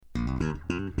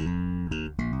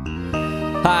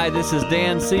Hi, this is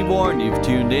Dan Seaborn. You've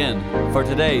tuned in for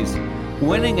today's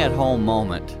Winning at Home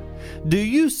moment. Do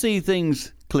you see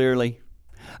things clearly?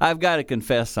 I've got to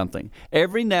confess something.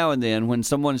 Every now and then when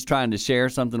someone's trying to share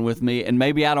something with me and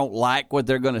maybe I don't like what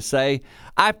they're going to say,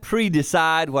 I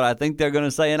pre-decide what I think they're going to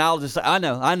say, and I'll just say, I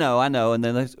know. And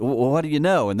then they say, well, what do you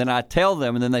know? And then I tell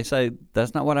them, and then they say,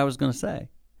 that's not what I was going to say.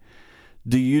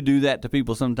 Do you do that to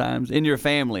people sometimes? In your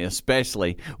family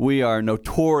especially, we are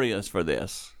notorious for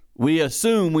this. We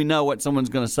assume we know what someone's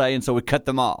going to say, and so we cut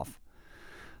them off.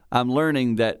 I'm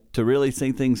learning that to really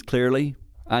see things clearly,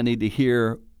 I need to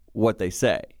hear what they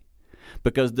say,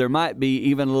 because there might be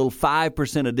even a little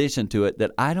 5% addition to it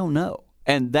that I don't know.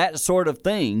 And that sort of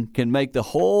thing can make the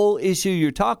whole issue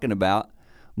you're talking about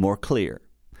more clear.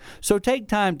 So take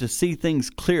time to see things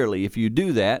clearly. If you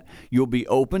do that, you'll be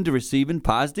open to receiving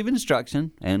positive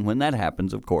instruction. And when that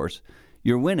happens, of course,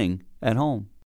 you're winning at home.